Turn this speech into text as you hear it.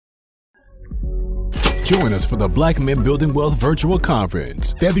Join us for the Black Men Building Wealth Virtual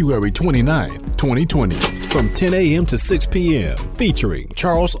Conference, February 29th, 2020, from 10 a.m. to 6 p.m., featuring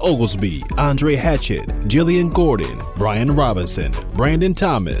Charles Oglesby, Andre Hatchett, Jillian Gordon, Brian Robinson, Brandon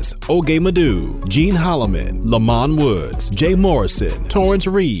Thomas, Oge Madu, Gene Holloman, Lamont Woods, Jay Morrison, Torrance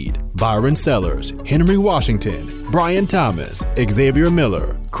Reed, Byron Sellers, Henry Washington, Brian Thomas, Xavier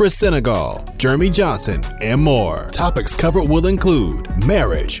Miller, Chris Senegal, Jeremy Johnson, and more. Topics covered will include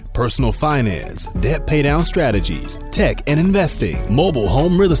marriage, personal finance, debt paydown strategies, tech and investing, mobile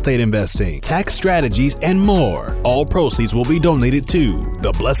home real estate investing, tax strategies, and more. All proceeds will be donated to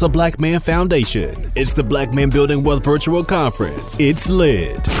the Bless a Black Man Foundation. It's the Black Men Building Wealth Virtual Conference. It's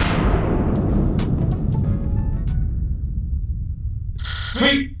lit.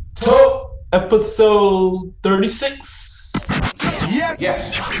 Sweet Talk episode 36. Yes.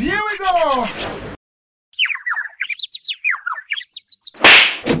 Here we go.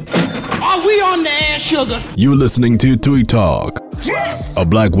 Are we on the air, sugar? You're listening to Tweet Talk, Yes. a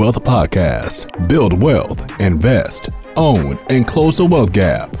Black Wealth podcast. Build wealth, invest, own, and close the wealth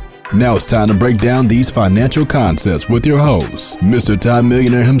gap. Now it's time to break down these financial concepts with your hosts, Mr. Time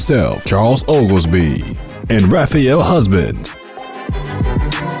Millionaire himself, Charles Oglesby, and Raphael Husbands.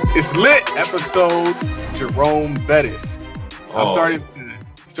 It's lit. Episode Jerome Bettis. I'm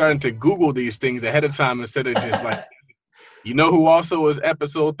starting to Google these things ahead of time instead of just like, you know who also was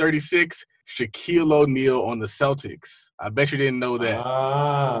episode 36? Shaquille O'Neal on the Celtics. I bet you didn't know that.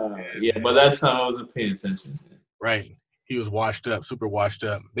 Yeah, but that time I wasn't paying attention. Right. He was washed up, super washed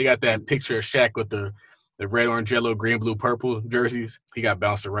up. They got that picture of Shaq with the red, orange, yellow, green, blue, purple jerseys. He got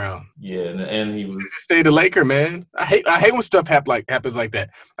bounced around. Yeah, and he was Stay the Laker, man. I hate when stuff happens like that.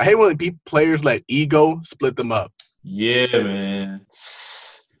 I hate when players let ego split them up. Yeah, man.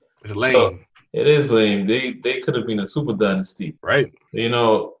 It's lame. So, it is lame. They could have been a super dynasty. Right. You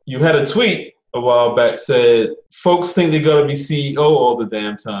know, you had a tweet a while back said, folks think they got to be CEO all the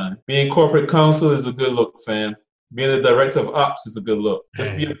damn time. Being corporate counsel is a good look, fam. Being the director of ops is a good look.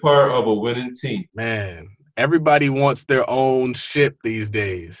 Just be a part of a winning team. Man, everybody wants their own ship these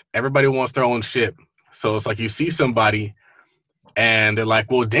days. Everybody wants their own ship. So it's like you see somebody and they're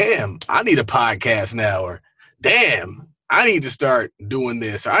like, well, damn, I need a podcast now. Or damn, I need to start doing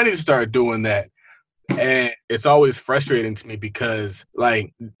this. Or I need to start doing that. And it's always frustrating to me because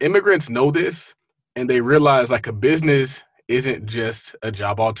like immigrants know this and they realize like a business isn't just a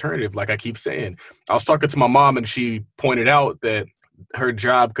job alternative. Like I keep saying, I was talking to my mom and she pointed out that her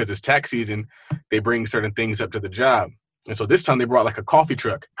job, because it's tax season, they bring certain things up to the job. And so this time they brought like a coffee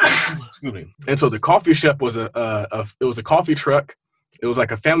truck. Excuse me. And so the coffee shop was it was a coffee truck. It was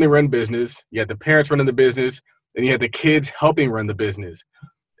like a family run business. You had the parents running the business and you had the kids helping run the business.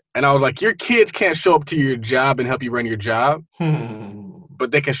 And I was like, your kids can't show up to your job and help you run your job. But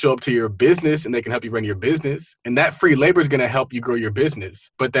they can show up to your business and they can help you run your business. And that free labor is going to help you grow your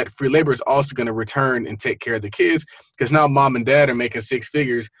business. But that free labor is also going to return and take care of the kids because now mom and dad are making six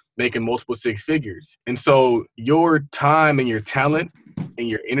figures, making multiple six figures. And so your time and your talent and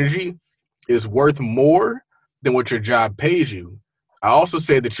your energy is worth more than what your job pays you. I also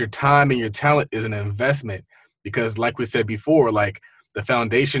say that your time and your talent is an investment because like we said before, like the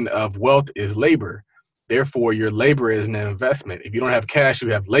foundation of wealth is labor. Therefore, your labor is an investment. If you don't have cash,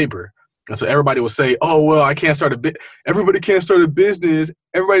 you have labor. And so everybody will say, oh, well, I can't start everybody can't start a business.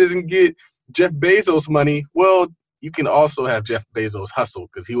 Everybody doesn't get Jeff Bezos money. Well, you can also have Jeff Bezos hustle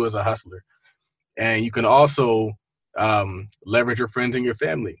because he was a hustler. And you can also leverage your friends and your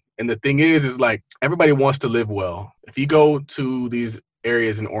family. And the thing is like everybody wants to live well. If you go to these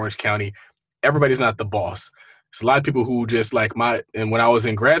areas in Orange County, everybody's not the boss. There's a lot of people who just like and when I was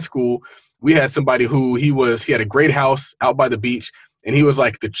in grad school, we had somebody who he had a great house out by the beach and he was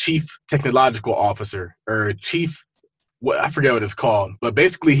like the chief technological officer or chief, I forget what it's called, but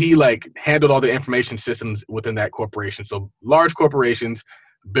basically he like handled all the information systems within that corporation. So large corporations,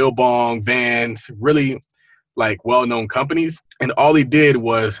 Billabong, Vans, really like well-known companies. And all he did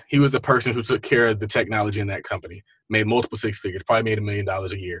was he was the person who took care of the technology in that company, made multiple six figures, probably made $1 million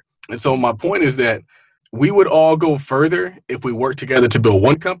a year. And so my point is that we would all go further if we worked together to build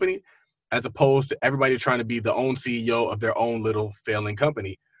one company as opposed to everybody trying to be the own CEO of their own little failing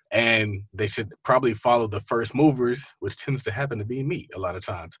company. And they should probably follow the first movers, which tends to happen to be me a lot of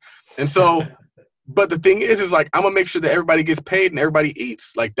times. And so, but the thing is like, I'm gonna make sure that everybody gets paid and everybody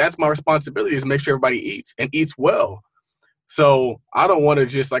eats. Like that's my responsibility is make sure everybody eats and eats well. So I don't want to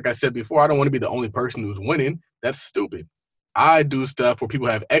just, like I said before, I don't want to be the only person who's winning. That's stupid. I do stuff where people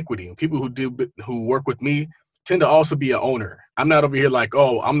have equity. People who work with me tend to also be an owner. I'm not over here like,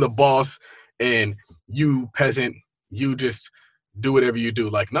 oh, I'm the boss and you peasant, you just do whatever you do.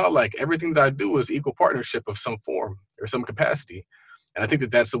 Like, no, like everything that I do is equal partnership of some form or some capacity. And I think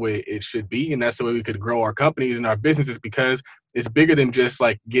that that's the way it should be. And that's the way we could grow our companies and our businesses, because it's bigger than just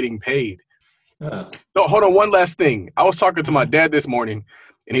like getting paid. No, hold on. One last thing. I was talking to my dad this morning,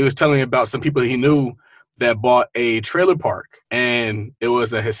 and he was telling me about some people he knew that bought a trailer park. And it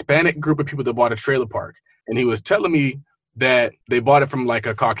was a Hispanic group of people that bought a trailer park. And he was telling me that they bought it from like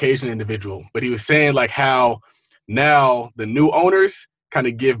a Caucasian individual. But he was saying like how now the new owners kind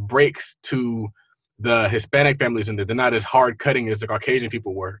of give breaks to the Hispanic families, and that they're not as hard cutting as the Caucasian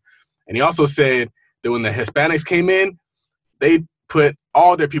people were. And he also said that when the Hispanics came in, they put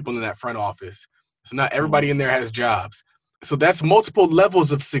all their people in that front office. So not everybody in there has jobs. So that's multiple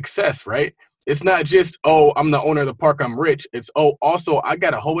levels of success, right? It's not just, oh, I'm the owner of the park, I'm rich. It's, oh, also I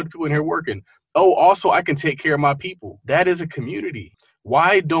got a whole bunch of people in here working. Oh, also I can take care of my people. That is a community.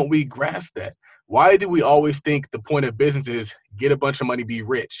 Why don't we grasp that? Why do we always think the point of business is get a bunch of money, be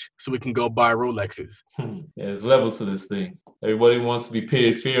rich, so we can go buy Rolexes? Yeah, there's levels to this thing. Everybody wants to be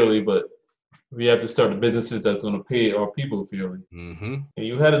paid fairly, but we have to start the businesses that's going to pay our people fairly. Mm-hmm. And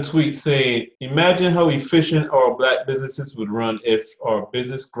you had a tweet saying, imagine how efficient our Black businesses would run if our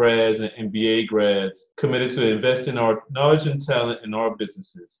business grads and MBA grads committed to invest in our knowledge and talent in our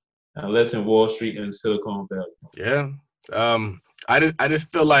businesses, and less in Wall Street and Silicon Valley. Yeah. I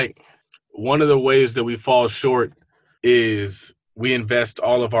just feel like one of the ways that we fall short is we invest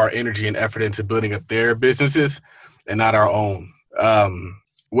all of our energy and effort into building up their businesses and not our own.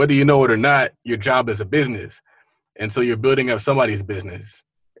 Whether you know it or not, your job is a business. And so you're building up somebody's business.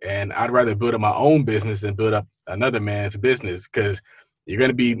 And I'd rather build up my own business than build up another man's business, because you're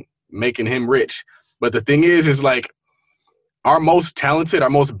going to be making him rich. But the thing is like our most talented, our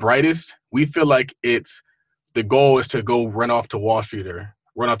most brightest, we feel like the goal is to go run off to Wall Street or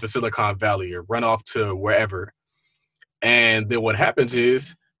run off to Silicon Valley or run off to wherever. And then what happens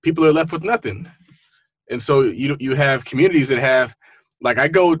is people are left with nothing. And so you have communities that have, like I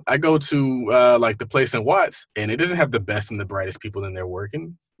go to like the place in Watts, and it doesn't have the best and the brightest people in there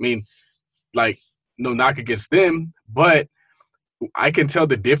working. I mean, like, no knock against them, but I can tell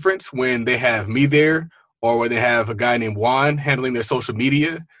the difference when they have me there, or when they have a guy named Juan handling their social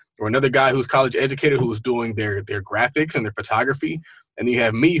media, or another guy who's college educated who's doing their graphics and their photography. And you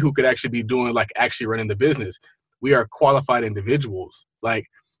have me who could actually be doing, like, actually running the business. We are qualified individuals. Like,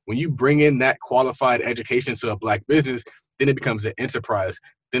 when you bring in that qualified education to a Black business, then it becomes an enterprise.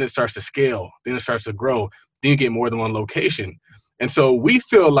 Then it starts to scale. Then it starts to grow. Then you get more than one location. And so we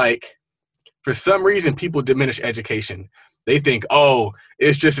feel like, for some reason, people diminish education. They think, oh,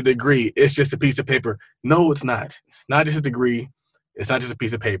 it's just a degree. It's just a piece of paper. No, it's not. It's not just a degree. It's not just a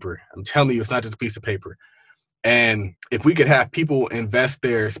piece of paper. I'm telling you, it's not just a piece of paper. And if we could have people invest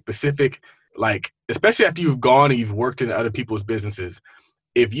their specific, like, especially after you've gone and you've worked in other people's businesses,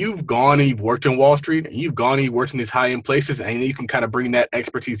 if you've gone and you've worked in Wall Street, and you've gone and you've worked in these high-end places, and you can kind of bring that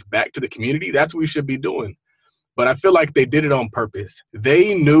expertise back to the community, that's what we should be doing. But I feel like they did it on purpose.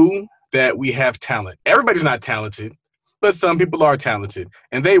 They knew that we have talent. Everybody's not talented, but some people are talented,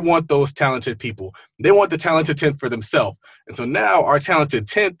 and they want those talented people. They want the talented 10th for themselves. And so now our talented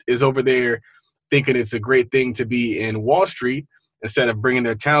 10th is over there thinking it's a great thing to be in Wall Street instead of bringing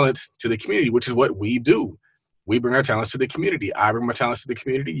their talents to the community, which is what we do. We bring our talents to the community. I bring my talents to the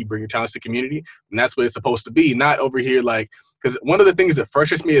community. You bring your talents to the community. And that's what it's supposed to be, not over here like, because one of the things that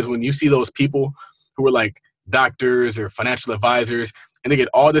frustrates me is when you see those people who are like doctors or financial advisors, and they get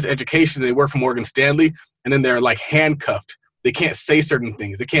all this education, they work for Morgan Stanley, and then they're like handcuffed. They can't say certain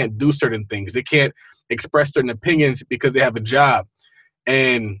things. They can't do certain things. They can't express certain opinions because they have a job.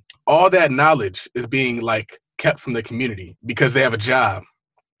 And all that knowledge is being like kept from the community because they have a job.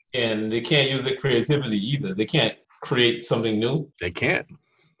 And they can't use their creativity either. They can't create something new. They can't.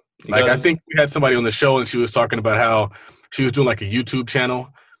 Like, I think we had somebody on the show, and she was talking about how she was doing like a YouTube channel,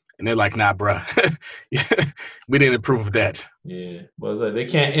 and they're like, nah, bruh, we didn't approve of that. Yeah, but it's like they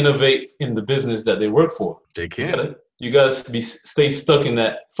can't innovate in the business that they work for. They can't. You gotta stay stuck in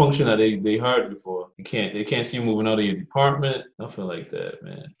that function that they hired you for. They can't see you moving out of your department. Nothing like that,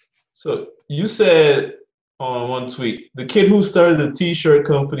 man. So you said on one tweet, the kid who started the t-shirt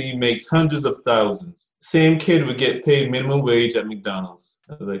company makes hundreds of thousands. Same kid would get paid minimum wage at McDonald's.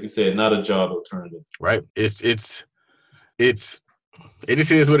 Like you said, not a job alternative. Right. It just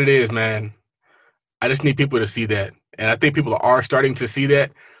is what it is, man. I just need people to see that. And I think people are starting to see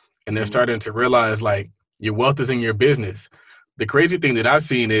that, and they're starting to realize, like, your wealth is in your business. The crazy thing that I've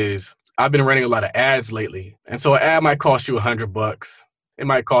seen is I've been running a lot of ads lately. And so an ad might cost you $100. It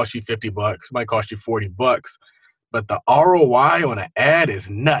might cost you $50. It might cost you $40. But the ROI on an ad is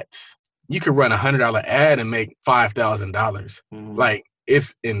nuts. you could run $100 ad and make $5,000. Like,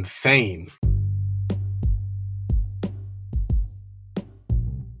 it's insane.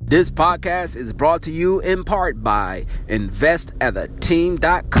 This podcast is brought to you in part by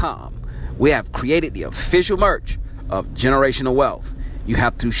InvestAtTheTeam.com. We have created the official merch of Generational Wealth. You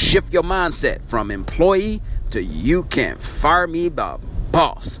have to shift your mindset from employee to you can fire me the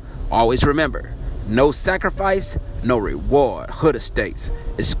boss. Always remember, no sacrifice, no reward. Hood Estates.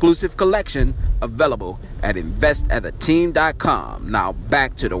 Exclusive collection available at InvestAtTheTeam.com. Now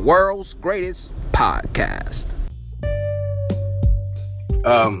back to the world's greatest podcast.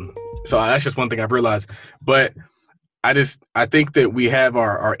 So that's just one thing I've realized, but I think that we have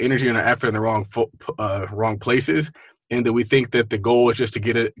our energy and our effort in the wrong places, and that we think that the goal is just to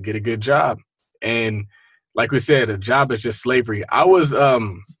get a good job. And like we said, a job is just slavery. I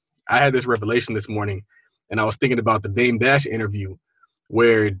had this revelation this morning, and I was thinking about the Dame Dash interview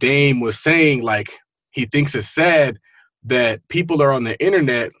where Dame was saying, like, he thinks it's sad that people are on the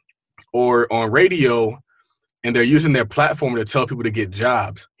internet or on radio and they're using their platform to tell people to get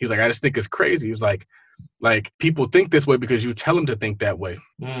jobs. He's like, I just think it's crazy. He's like people think this way because you tell them to think that way.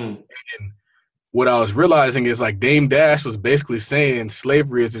 And what I was realizing is, like, Dame Dash was basically saying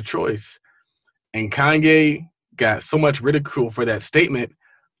slavery is a choice. And Kanye got so much ridicule for that statement,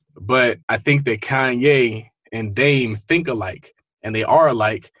 but I think that Kanye and Dame think alike, and they are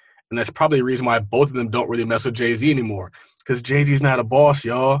alike. And that's probably the reason why both of them don't really mess with Jay-Z anymore, because Jay-Z's not a boss,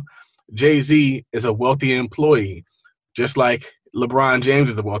 y'all. Jay-Z is a wealthy employee, just like LeBron James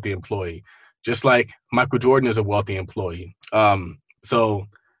is a wealthy employee, just like Michael Jordan is a wealthy employee. So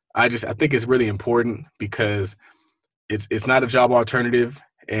I think it's really important because it's not a job alternative.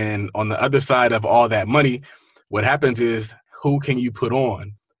 And on the other side of all that money, what happens is, who can you put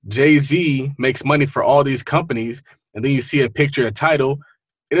on? Jay-Z makes money for all these companies, and then you see a picture, a title,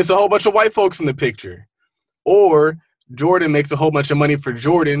 and it's a whole bunch of white folks in the picture. Or Jordan makes a whole bunch of money for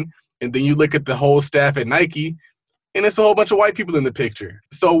Jordan, and then you look at the whole staff at Nike, and it's a whole bunch of white people in the picture.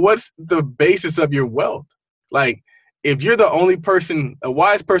 So what's the basis of your wealth? Like, if you're the only person, a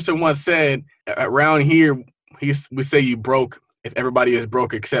wise person once said, around here, we say you broke if everybody is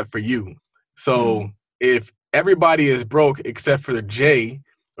broke except for you. So if everybody is broke except for Jay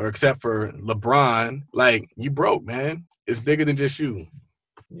or except for LeBron, like, you broke, man. It's bigger than just you.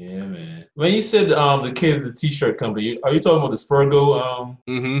 Yeah, man. When you said the kid at the T-shirt company, are you talking about the Spurgo?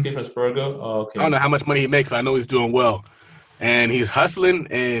 Kid from Spurgo? Oh, okay. I don't know how much money he makes, but I know he's doing well. And he's hustling,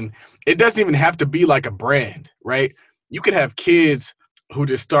 and it doesn't even have to be like a brand, right? You could have kids who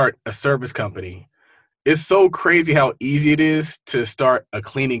just start a service company. It's so crazy how easy it is to start a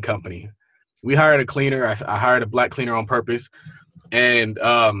cleaning company. We hired a cleaner. I hired a black cleaner on purpose. And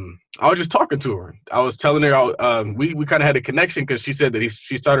I was just talking to her. I was telling her we kind of had a connection because she said that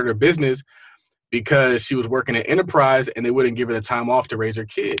she started her business because she was working at Enterprise and they wouldn't give her the time off to raise her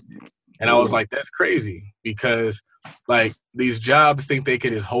kid. And I was like, that's crazy, because, like, these jobs think they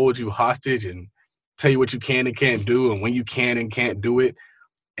can just hold you hostage and tell you what you can and can't do and when you can and can't do it.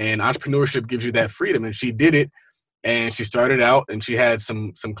 And entrepreneurship gives you that freedom. And she did it, and she started out, and she had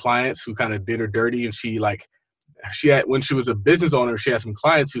some clients who kind of did her dirty. And when she was a business owner, she had some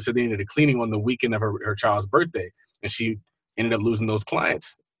clients who said they needed a cleaning on the weekend of her child's birthday. And she ended up losing those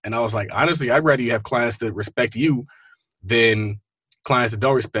clients. And I was like, honestly, I'd rather you have clients that respect you than clients that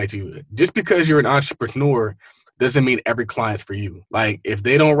don't respect you. Just because you're an entrepreneur doesn't mean every client's for you. Like, if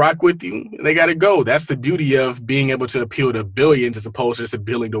they don't rock with you, they got to go. That's the beauty of being able to appeal to billions as opposed to just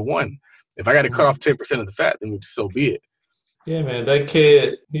appealing to one. If I got to cut off 10% of the fat, then so be it. Yeah, man, that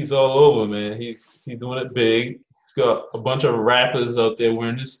kid, he's all over, man. He's doing it big. He's got a bunch of rappers out there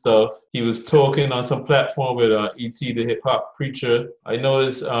wearing his stuff. He was talking on some platform with E.T., the hip-hop preacher. I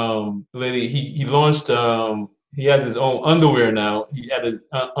noticed lately he launched, he has his own underwear now. He added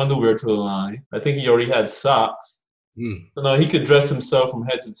underwear to the line. I think he already had socks. So now he could dress himself from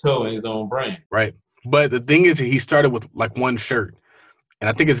head to toe in his own brand. Right. But the thing is, he started with, like, one shirt. And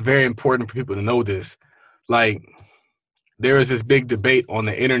I think it's very important for people to know this. Like, there is this big debate on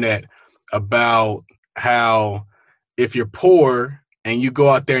the internet about how if you're poor and you go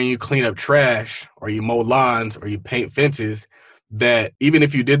out there and you clean up trash or you mow lawns or you paint fences, that even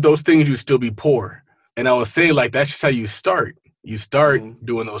if you did those things, you'd still be poor. And I was saying, like, that's just how you start. You start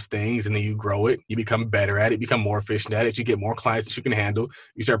doing those things, and then you grow it. You become better at it, become more efficient at it. You get more clients that you can handle.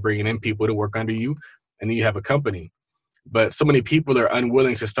 You start bringing in people to work under you, and then you have a company. But so many people are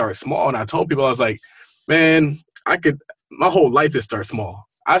unwilling to start small. And I told people, I was like, man, my whole life is start small.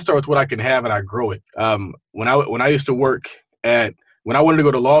 I start with what I can have and I grow it. When I used to work when I wanted to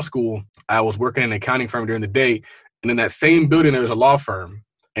go to law school, I was working in an accounting firm during the day. And in that same building, there was a law firm.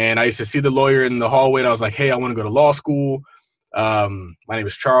 And I used to see the lawyer in the hallway, and I was like, hey, I want to go to law school. My name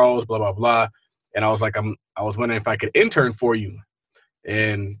is Charles, blah, blah, blah. And I was like, I was wondering if I could intern for you.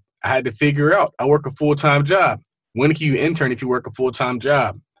 And I had to figure out, I work a full-time job. When can you intern if you work a full-time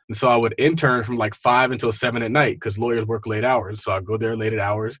job? And so I would intern from like 5 until 7 at night because lawyers work late hours. So I go there late at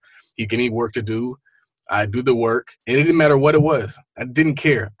hours. He give me work to do. I do the work. And it didn't matter what it was. I didn't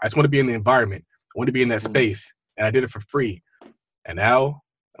care. I just want to be in the environment. I want to be in that space. And I did it for free. And now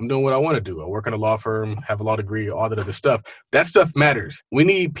I'm doing what I want to do. I work in a law firm, have a law degree, all that other stuff. That stuff matters. We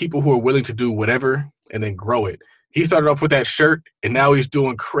need people who are willing to do whatever and then grow it. He started off with that shirt, and now he's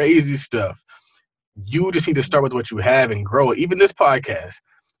doing crazy stuff. You just need to start with what you have and grow it. Even this podcast,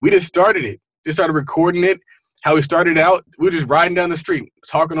 we just started it. Just started recording it. How we started out, we were just riding down the street,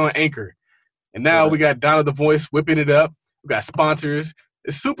 talking on Anchor. And now we got Donald the Voice whipping it up. We got sponsors.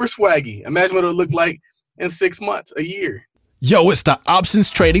 It's super swaggy. Imagine what it'll look like in 6 months, a year. Yo, it's the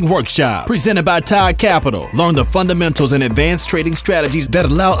Options Trading Workshop, presented by Tide Capital. Learn the fundamentals and advanced trading strategies that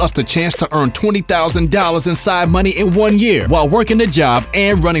allow us the chance to earn $20,000 in side money in 1 year while working the job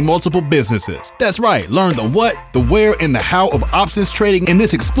and running multiple businesses. That's right, learn the what, the where, and the how of options trading in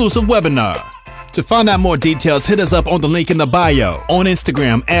this exclusive webinar. To find out more details, hit us up on the link in the bio, on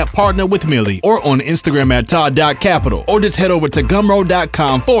Instagram at Partner with Millie, or on Instagram at Todd.Capital, or just head over to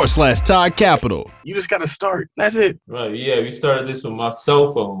Gumroad.com/Todd Capital. You just got to start. That's it. Right. Yeah, we started this with my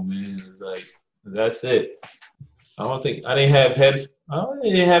cell phone, man. It's like, that's it. I didn't have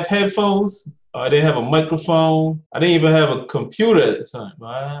headphones. I didn't have a microphone. I didn't even have a computer at the time.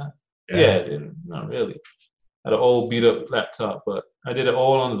 Not really. I had an old beat up laptop, but I did it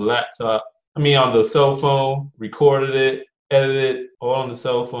all on the laptop. On the cell phone, recorded it, edited it, all on the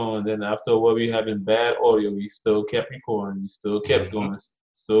cell phone. And then after a while, we having bad audio, we still kept recording. We still kept going,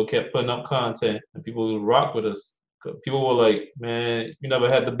 still kept putting up content. And people would rock with us. People were like, man, you never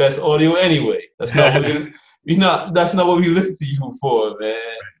had the best audio anyway. That's not what we listen to you for, man.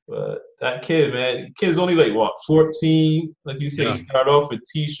 But that kid, man, kid's only 14. Like you said, He started off with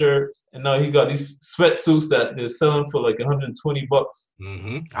T-shirts, and now he got these sweatsuits that they're selling for like $120.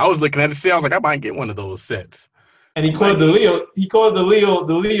 Mm-hmm. I was looking at it, I was like, I might get one of those sets. And he called it the Leo. He called it the Leo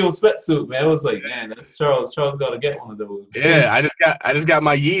sweatsuit, man. I was like, man, that's Charles. Charles got to get one of those. Yeah, I just got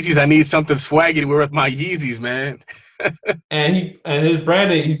my Yeezys. I need something swaggy to wear with my Yeezys, man. and his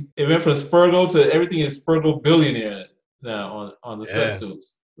branding, it went from Spurgo to everything is Spurgo billionaire now on the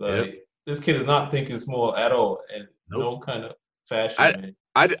sweatsuits. This kid is not thinking small at all, and no kind of fashion.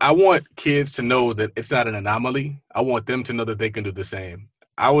 I want kids to know that it's not an anomaly. I want them to know that they can do the same.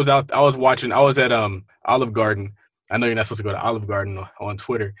 I was at Olive Garden. I know you're not supposed to go to Olive Garden on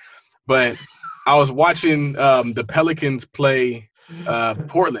Twitter, but I was watching the Pelicans play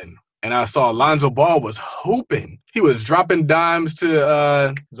Portland, and I saw Lonzo Ball was hooping. He was dropping dimes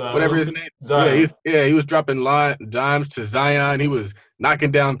to whatever his name. Zion. He was dropping dimes to Zion. He was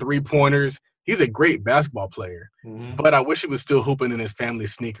knocking down 3-pointers. He's a great basketball player, but I wish he was still hooping in his family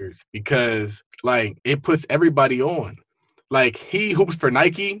sneakers because, it puts everybody on. He hoops for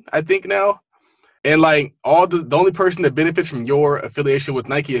Nike, I think now, and the only person that benefits from your affiliation with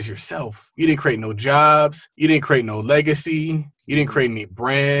Nike is yourself. You didn't create no jobs. You didn't create no legacy. You didn't create any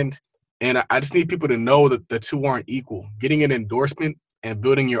brand. And I just need people to know that the two aren't equal. Getting an endorsement and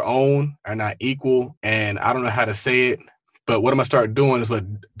building your own are not equal. And I don't know how to say it, but what I'm going to start doing is what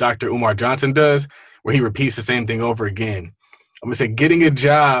Dr. Umar Johnson does, where he repeats the same thing over again. I'm going to say getting a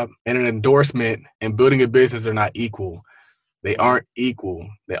job and an endorsement and building a business are not equal. They aren't equal.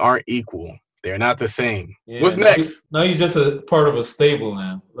 They aren't equal. They're not the same. Yeah, what's next? Now he's just a part of a stable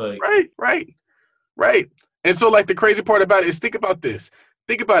now. Right. And so the crazy part about it is think about this.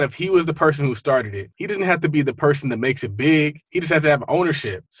 Think about if he was the person who started it. He doesn't have to be the person that makes it big. He just has to have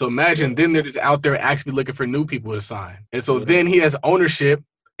ownership. So imagine then they're just out there actually looking for new people to sign. And so then he has ownership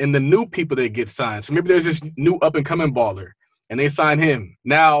in the new people that get signed. So maybe there's this new up-and-coming baller, and they sign him.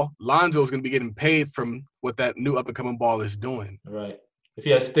 Now Lonzo is going to be getting paid from what that new up-and-coming baller is doing. Right. If he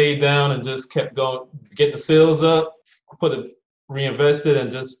had stayed down and just kept going, get the sales up, reinvested,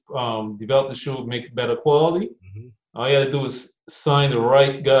 and just develop the shoe, make it better quality, all you got to do is sign the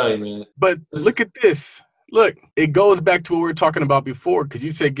right guy, man. But look at this. Look, it goes back to what we were talking about before, because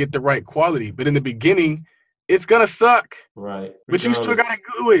you said get the right quality. But in the beginning, it's going to suck. Right. But you still got to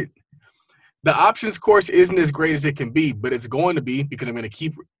do it. The options course isn't as great as it can be, but it's going to be because I'm going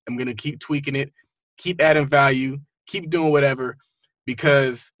to keep tweaking it, keep adding value, keep doing whatever,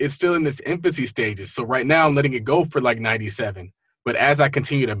 because it's still in its infancy stages. So right now I'm letting it go for 97. But as I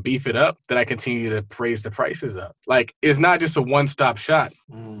continue to beef it up, then I continue to raise the prices up. It's not just a one-stop shop.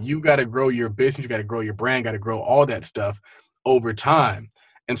 You got to grow your business. You got to grow your brand, got to grow all that stuff over time.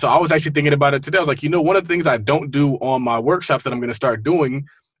 And so I was actually thinking about it today. I was like, one of the things I don't do on my workshops that I'm going to start doing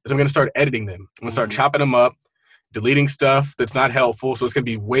is I'm going to start editing them. I'm going to start chopping them up, deleting stuff that's not helpful. So it's going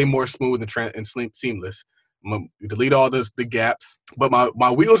to be way more smooth and seamless. I'm going to delete all the gaps. But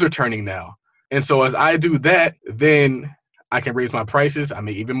my wheels are turning now. And so as I do that, then I can raise my prices. I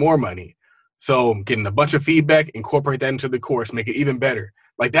make even more money. So getting a bunch of feedback, incorporate that into the course, make it even better.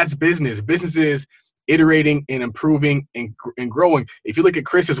 Like, that's business. Business is iterating and improving and growing. If you look at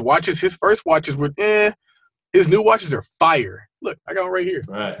Chris's watches, his first watches were his new watches are fire. Look, I got one right here.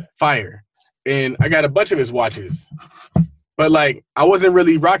 Right. Fire. And I got a bunch of his watches. But like, I wasn't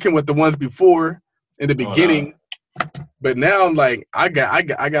really rocking with the ones before in the beginning. But now I'm like, I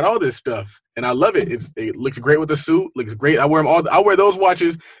got all this stuff and I love it. It looks great with the suit, looks great. I wear them all. I wear those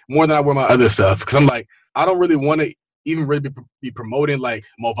watches more than I wear my other stuff because I'm like, I don't really want to even really be promoting like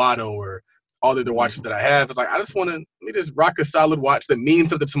Movado or all the other watches that I have. It's like, I just want to just rock a solid watch that means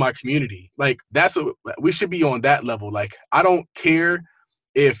something to my community. Like, we should be on that level. Like, I don't care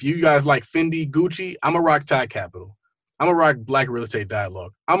if you guys like Fendi, Gucci. I'm a rock Tide Capital. I'm a rock Black Real Estate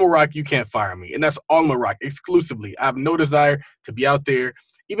Dialogue. I'm a rock You Can't Fire Me. And that's all I'm a rock exclusively. I have no desire to be out there.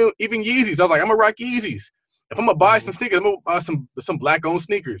 Even Yeezys. I was like, I'm a rock Yeezys. If I'm going to buy some sneakers, I'm going to buy some black-owned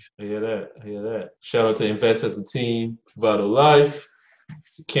sneakers. I hear that. Shout out to Invest as a Team, Vital Life.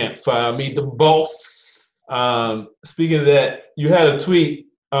 You Can't Fire Me, the boss. Speaking of that, you had a tweet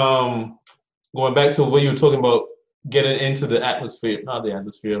going back to what you were talking about, getting into the atmosphere, not the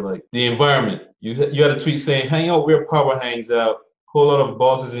atmosphere, like the environment. You had a tweet saying, hang out where power hangs out. Whole lot of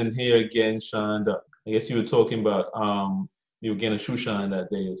bosses in here getting shined up. I guess you were talking about you were getting a shoe shine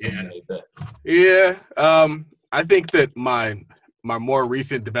that day or something like that. Yeah. I think that my more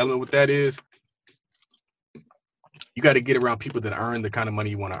recent development with that is you got to get around people that earn the kind of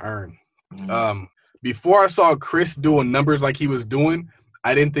money you want to earn. Mm-hmm. Before I saw Chris doing numbers like he was doing,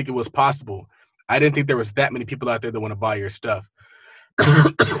 I didn't think it was possible. I didn't think there was that many people out there that want to buy your stuff.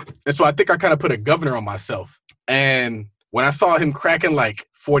 And so I think I kind of put a governor on myself. And when I saw him cracking like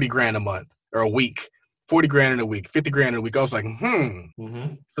 40 grand a month or a week, 40 grand in a week, 50 grand in a week, I was like,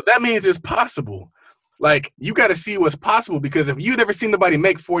 Mm-hmm. So that means it's possible. Like, you got to see what's possible, because if you've never seen nobody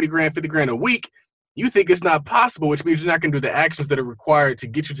make 40 grand, 50 grand a week, you think it's not possible, which means you're not going to do the actions that are required to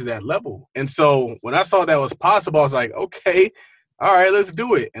get you to that level. And so when I saw that was possible, I was like, okay, all right, let's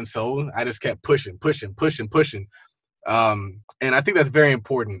do it. And so I just kept pushing. And I think that's very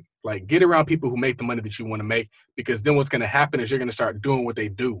important. Like, get around people who make the money that you want to make, because then what's going to happen is you're going to start doing what they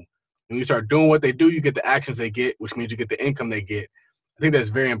do. When you start doing what they do, you get the actions they get, which means you get the income they get. I think that's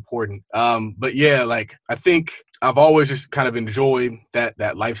very important. But yeah, like, I think I've always just kind of enjoyed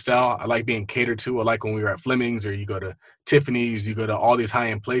that lifestyle. I like being catered to. I like when we were at Fleming's, or you go to Tiffany's, you go to all these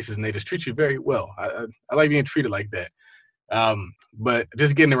high-end places and they just treat you very well. I like being treated like that. But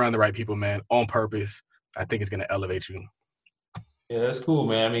just getting around the right people, man, on purpose, I think it's going to elevate you. Yeah, that's cool,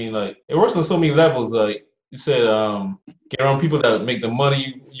 man. I mean, like, it works on so many levels. Like you said, get around people that make the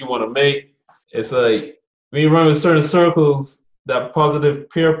money you want to make. It's like, when you run in certain circles, that positive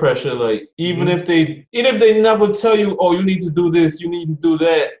peer pressure, like, even if they never tell you, oh, you need to do this, you need to do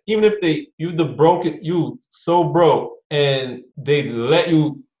that, even if you so broke, and they let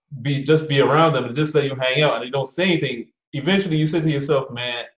you just be around them and just let you hang out and they don't say anything, eventually you say to yourself,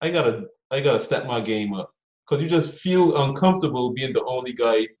 man, I gotta step my game up, because you just feel uncomfortable being the only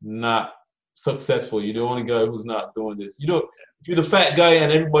guy not successful. You're the only guy who's not doing this. If you're the fat guy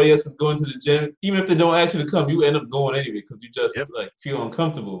and everybody else is going to the gym, even if they don't ask you to come, you end up going anyway, because you just like feel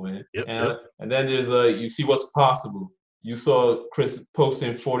uncomfortable, man. And then there's you see what's possible. You saw Chris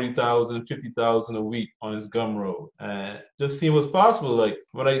posting 40,000, 50,000 a week on his Gumroad, and just seeing what's possible. Like,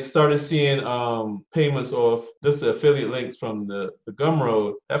 when I started seeing payments of just the affiliate links from the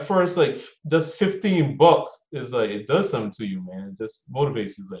Gumroad, at first, like, just $15 is like, it does something to you, man. It just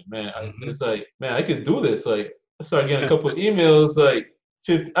motivates you. Like, man, it's like, man, I could do this. Like, I started getting a couple of emails, like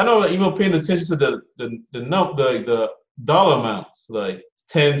 50. I don't even paying attention to the dollar amounts, like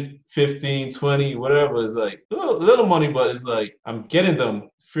 10, 15, 20, whatever. Is like little money, but it's like I'm getting them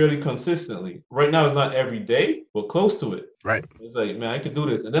fairly consistently. Right now, it's not every day, but close to it. Right. It's like, man, I could do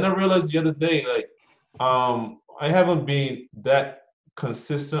this. And then I realized the other day, like, I haven't been that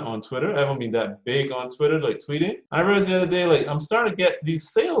consistent on Twitter. I haven't been that big on Twitter, like tweeting. I realized the other day, like, I'm starting to get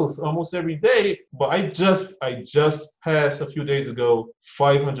these sales almost every day, but I just passed a few days ago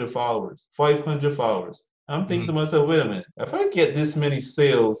 500 followers. 500 followers. I'm thinking to myself, wait a minute, if I get this many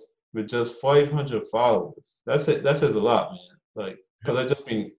sales with just 500 followers, that says a lot, man. Like, because I just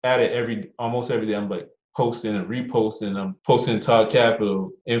been at it almost every day. I'm like, posting and reposting. I'm posting Todd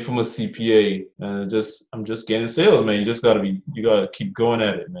Capital, Infamous CPA, and I'm just getting sales, man. You gotta keep going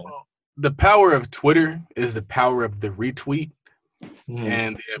at it, man. The power of Twitter is the power of the retweet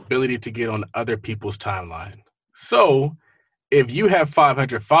and the ability to get on other people's timeline. So if you have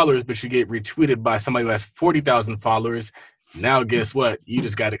 500 followers, but you get retweeted by somebody who has 40,000 followers, now guess what? You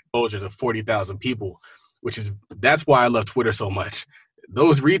just got exposure to 40,000 people, that's why I love Twitter so much.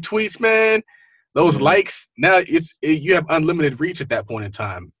 Those retweets, man, those likes, now you have unlimited reach at that point in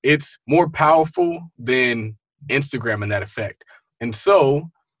time. It's more powerful than Instagram in that effect. And so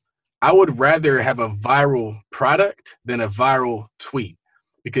I would rather have a viral product than a viral tweet,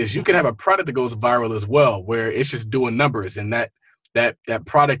 because you can have a product that goes viral as well, where it's just doing numbers, and that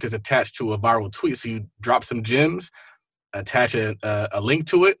product is attached to a viral tweet. So you drop some gems, attach a link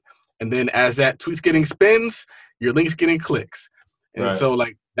to it, and then as that tweet's getting spins, your link's getting clicks. And so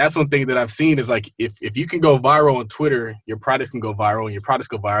like that's one thing that I've seen is like if you can go viral on Twitter, your product can go viral, and your products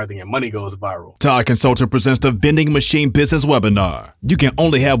go viral, then your money goes viral. Todd Consulting presents the Vending Machine Business Webinar. You can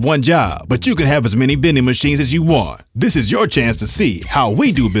only have one job, but you can have as many vending machines as you want. This is your chance to see how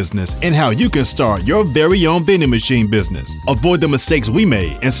we do business and how you can start your very own vending machine business. Avoid the mistakes we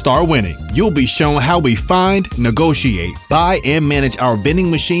made and start winning. You'll be shown how we find, negotiate, buy, and manage our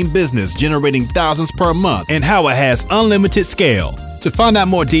vending machine business, generating thousands per month, and how it has unlimited scale. To find out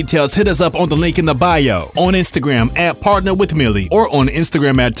more details, hit us up on the link in the bio, on Instagram at Partner with Millie, or on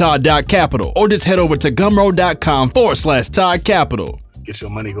Instagram at Todd.Capital, or just head over to Gumroad.com/Todd Capital. Get your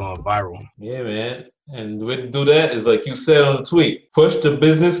money going viral. Yeah, man. And the way to do that is like you said on the tweet, push the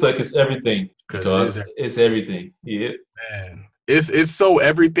business like it's everything. Because it's everything. Yeah. Man, it's so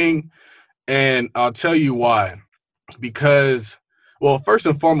everything. And I'll tell you why. Because, well, first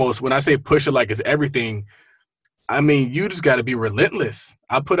and foremost, when I say push it like it's everything, I mean, you just got to be relentless.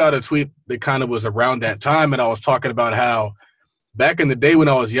 I put out a tweet that kind of was around that time, and I was talking about how back in the day when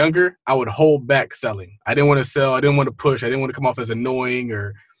I was younger, I would hold back selling. I didn't want to sell. I didn't want to push. I didn't want to come off as annoying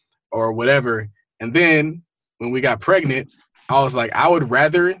or whatever. And then when we got pregnant, I was like, I would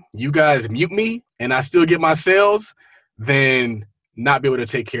rather you guys mute me and I still get my sales than not be able to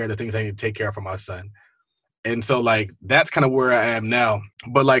take care of the things I need to take care of for my son. And so, like, that's kind of where I am now.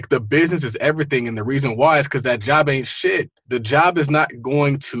 But, like, the business is everything. And the reason why is because that job ain't shit. The job is not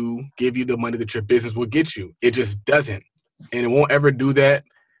going to give you the money that your business will get you. It just doesn't. And it won't ever do that.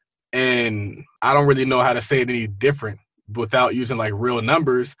 And I don't really know how to say it any different without using, like, real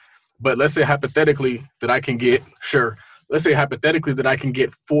numbers. But let's say hypothetically that I can get, let's say hypothetically that I can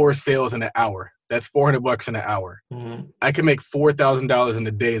get 4 sales in an hour. That's $400 in an hour. Mm-hmm. I can make $4,000 in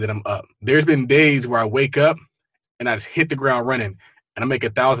a day that I'm up. There's been days where I wake up and I just hit the ground running and I make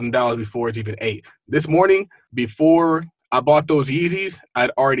 $1,000 before it's even 8. This morning, before I bought those Yeezys,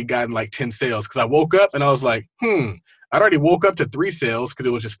 I'd already gotten like 10 sales because I woke up and I was like, I'd already woke up to 3 sales because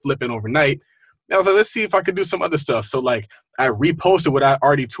it was just flipping overnight. And I was like, let's see if I could do some other stuff. So like I reposted what I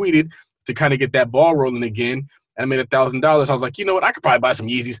already tweeted to kind of get that ball rolling again. And I made $1,000. I was like, you know what? I could probably buy some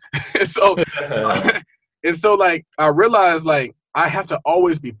Yeezys. and so like, I realized like I have to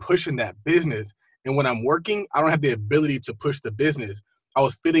always be pushing that business. And when I'm working, I don't have the ability to push the business. I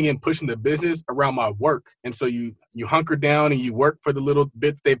was fitting in pushing the business around my work. And so you hunker down and you work for the little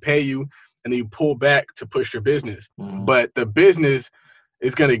bit they pay you, and then you pull back to push your business. Mm-hmm. But the business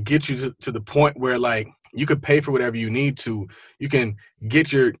is going to get you to the point where like you could pay for whatever you need to. You can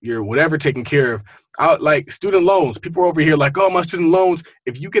get your whatever taken care of. Like student loans. People are over here like, oh, my student loans.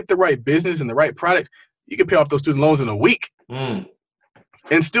 If you get the right business and the right product, you can pay off those student loans in a week and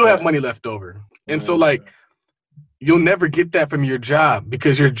still have money left over. And so like you'll never get that from your job,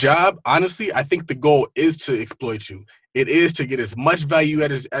 because your job, honestly, I think the goal is to exploit you. It is to get as much value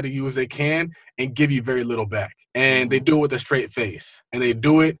out of you as they can and give you very little back. And they do it with a straight face. And they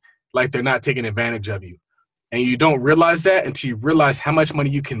do it like they're not taking advantage of you. And you don't realize that until you realize how much money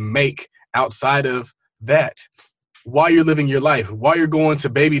you can make outside of that while you're living your life, while you're going to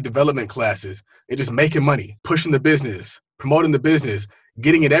baby development classes and just making money, pushing the business, promoting the business,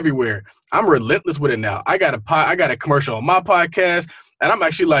 getting it everywhere. I'm relentless with it now. I got a commercial on my podcast, and I'm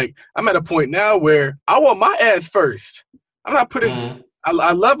actually like, I'm at a point now where I want my ads first. I'm not putting, I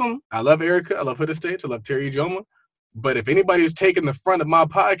love them. I love Erica. I love Hood Estates. I love Terry Ijoma. But if anybody is taking the front of my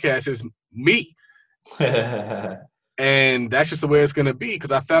podcast, it's me. And that's just the way it's going to be,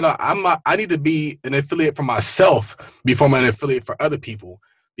 because I found out I need to be an affiliate for myself before I'm an affiliate for other people,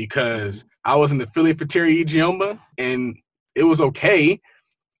 because I was an affiliate for Terry Ijoma and it was okay.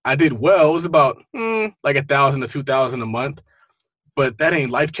 I did well. It was about like $1,000 to $2,000 a month, but that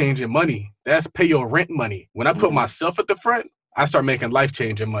ain't life-changing money. That's pay your rent money. When I put myself at the front, I start making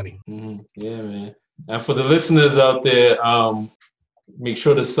life-changing money. Yeah, man. And for the listeners out there, make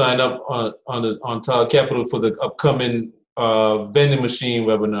sure to sign up on Todd Capital for the upcoming vending machine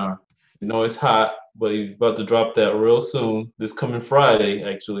webinar. You know it's hot, but he's about to drop that real soon. This coming Friday,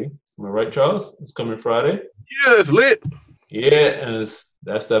 actually. Am I right, Charles? It's coming Friday. Yeah, it's lit. Yeah, and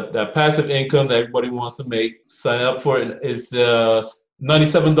that's that passive income that everybody wants to make. Sign up for it. It's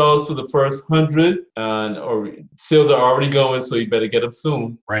 $97 for the first 100, or sales are already going, so you better get them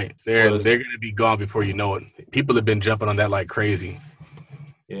soon. Right, they're gonna be gone before you know it. People have been jumping on that like crazy.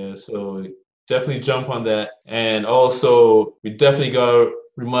 Yeah, so definitely jump on that, and also we definitely gotta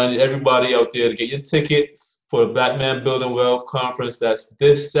remind everybody out there to get your tickets for the Black Man Building Wealth Conference. That's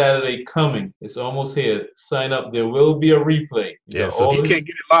this Saturday coming. It's almost here. Sign up. There will be a replay. Yeah, so if you can't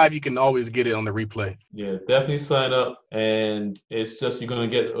get it live, you can always get it on the replay. Yeah, definitely sign up. And it's just you're going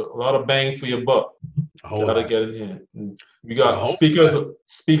to get a lot of bang for your buck. Gotta get it in. We got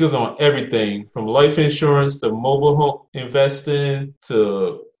speakers on everything from life insurance to mobile home investing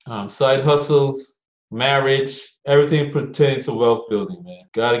to side hustles, marriage, everything pertaining to wealth building, man.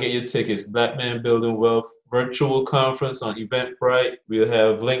 Gotta get your tickets. Black Man Building Wealth Virtual Conference on Eventbrite. We'll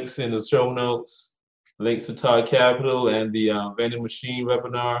have links in the show notes, links to Todd Capital and the vending machine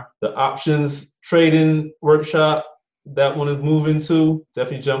webinar. The options trading workshop, that one is moving too.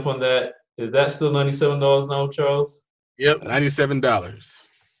 Definitely jump on that. Is that still $97 now, Charles? Yep, $97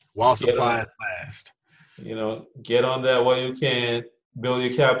 while supplies last. You know, get on that while you can. Build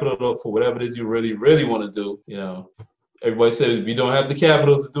your capital up for whatever it is you really, really want to do. You know, everybody says we don't have the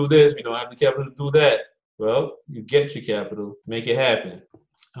capital to do this, we don't have the capital to do that. Well, you get your capital, make it happen.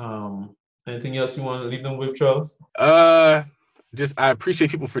 Anything else you want to leave them with, Charles? I appreciate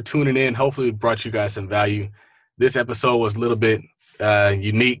people for tuning in. Hopefully it brought you guys some value. This episode was a little bit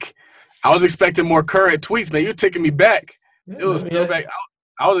unique. I was expecting more current tweets, man. You're taking me back. It was still back.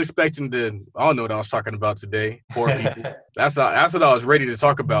 I was expecting I don't know what I was talking about today. Poor people. That's what I was ready to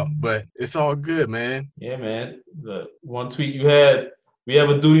talk about, but it's all good, man. Yeah, man. The one tweet you had, we have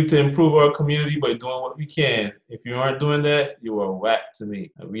a duty to improve our community by doing what we can. If you aren't doing that, you are whack to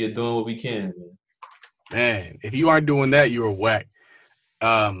me. We are doing what we can, man. Man, if you aren't doing that, you are whack.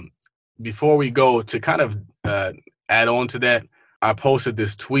 Before we go, to kind of add on to that, I posted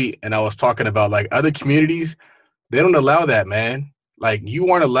this tweet and I was talking about like other communities, they don't allow that, man. Like you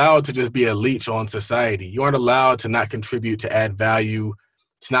aren't allowed to just be a leech on society. You aren't allowed to not contribute, to add value,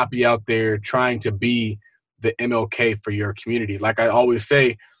 to not be out there trying to be the MLK for your community. Like I always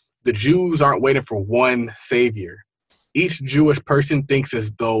say, the Jews aren't waiting for one savior. Each Jewish person thinks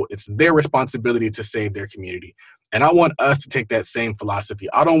as though it's their responsibility to save their community. And I want us to take that same philosophy.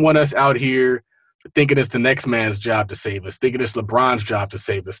 I don't want us out here thinking it's the next man's job to save us, thinking it's LeBron's job to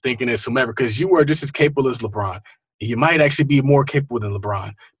save us, thinking it's whomever, because you are just as capable as LeBron. You might actually be more capable than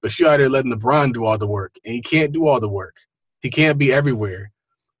LeBron, but you're out there letting LeBron do all the work, and he can't do all the work. He can't be everywhere.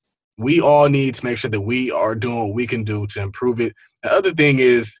 We all need to make sure that we are doing what we can do to improve it. The other thing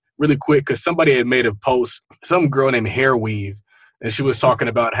is, really quick, because somebody had made a post, some girl named Hairweave, and she was talking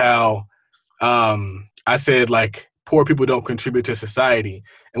about how I said, like, poor people don't contribute to society.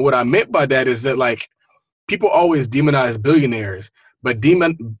 And what I meant by that is that, like, people always demonize billionaires, but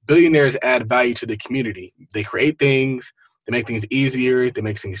billionaires add value to the community. They create things, they make things easier, they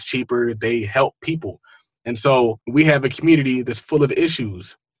make things cheaper, they help people. And so we have a community that's full of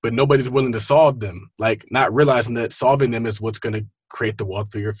issues, but nobody's willing to solve them, like not realizing that solving them is what's going to create the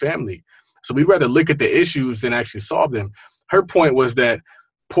wealth for your family. So we'd rather look at the issues than actually solve them. Her point was that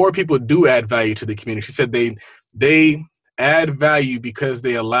poor people do add value to the community. She said they add value because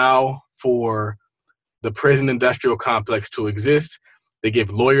they allow for the prison industrial complex to exist. They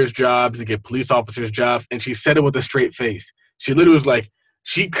give lawyers jobs, they give police officers jobs, and she said it with a straight face. She literally was like,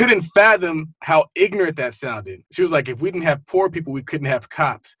 she couldn't fathom how ignorant that sounded. She was like, if we didn't have poor people, we couldn't have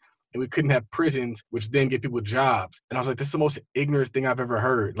cops, and we couldn't have prisons, which then give people jobs. And I was like, this is the most ignorant thing I've ever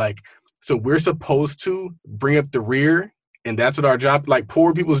heard. Like, so we're supposed to bring up the rear, and that's what our job, like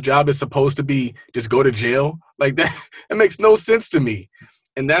poor people's job is supposed to be just go to jail? Like that makes no sense to me.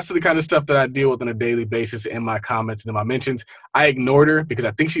 And that's the kind of stuff that I deal with on a daily basis in my comments and in my mentions. I ignored her because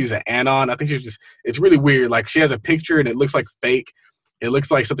I think she's an anon. I think it's really weird. Like she has a picture and it looks like fake. It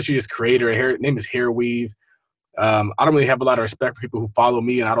looks like something she just created. Her name is Hairweave. I don't really have a lot of respect for people who follow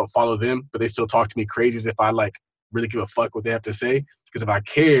me and I don't follow them, but they still talk to me crazy as if I like really give a fuck what they have to say. Because if I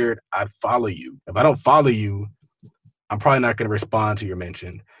cared, I'd follow you. If I don't follow you, I'm probably not going to respond to your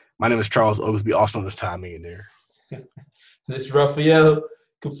mention. My name is Charles Oglesby, also known as Time Millionaire. This is Raphael.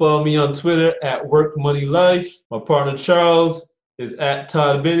 You can follow me on Twitter at WorkMoneyLife. My partner Charles is at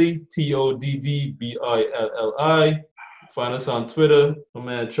Todd Billy, TODDBILLI. Find us on Twitter. My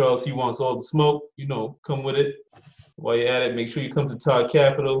man Charles, he wants all the smoke. You know, come with it. While you're at it, make sure you come to Todd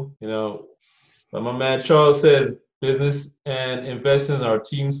Capital. You know, like my man Charles says, business and investing are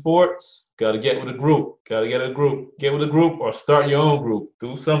team sports. Got to get with a group. Got to get a group. Get with a group or start your own group.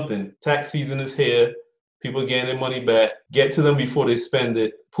 Do something. Tax season is here. People getting their money back. Get to them before they spend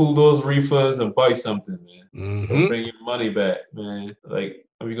it. Pull those refunds and buy something, man. Don't bring your money back, man. Like,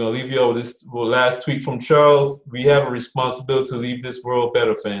 we're going to leave you over this last tweet from Charles. We have a responsibility to leave this world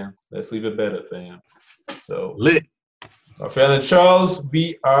better, fam. Let's leave it better, fam. So, Lit. Our friend Charles,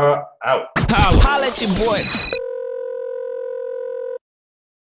 we are out. Holla at your boy.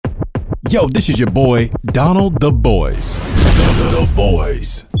 Yo, this is your boy, Donald the Boys. The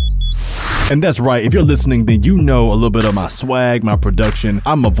Boys. And that's right, if you're listening, then you know a little bit of my swag, my production.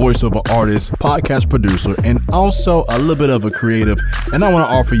 I'm a voiceover artist, podcast producer, and also a little bit of a creative. And I want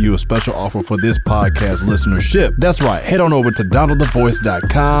to offer you a special offer for this podcast listenership. That's right, head on over to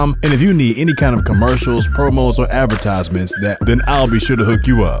DonaldTheVoice.com. And if you need any kind of commercials, promos, or advertisements, then I'll be sure to hook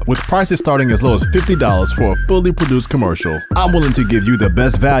you up. With prices starting as low as $50 for a fully produced commercial, I'm willing to give you the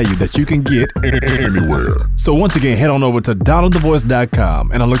best value that you can get anywhere. So once again, head on over to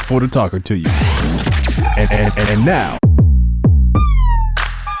DonaldTheVoice.com, and I look forward to talking to you. And now,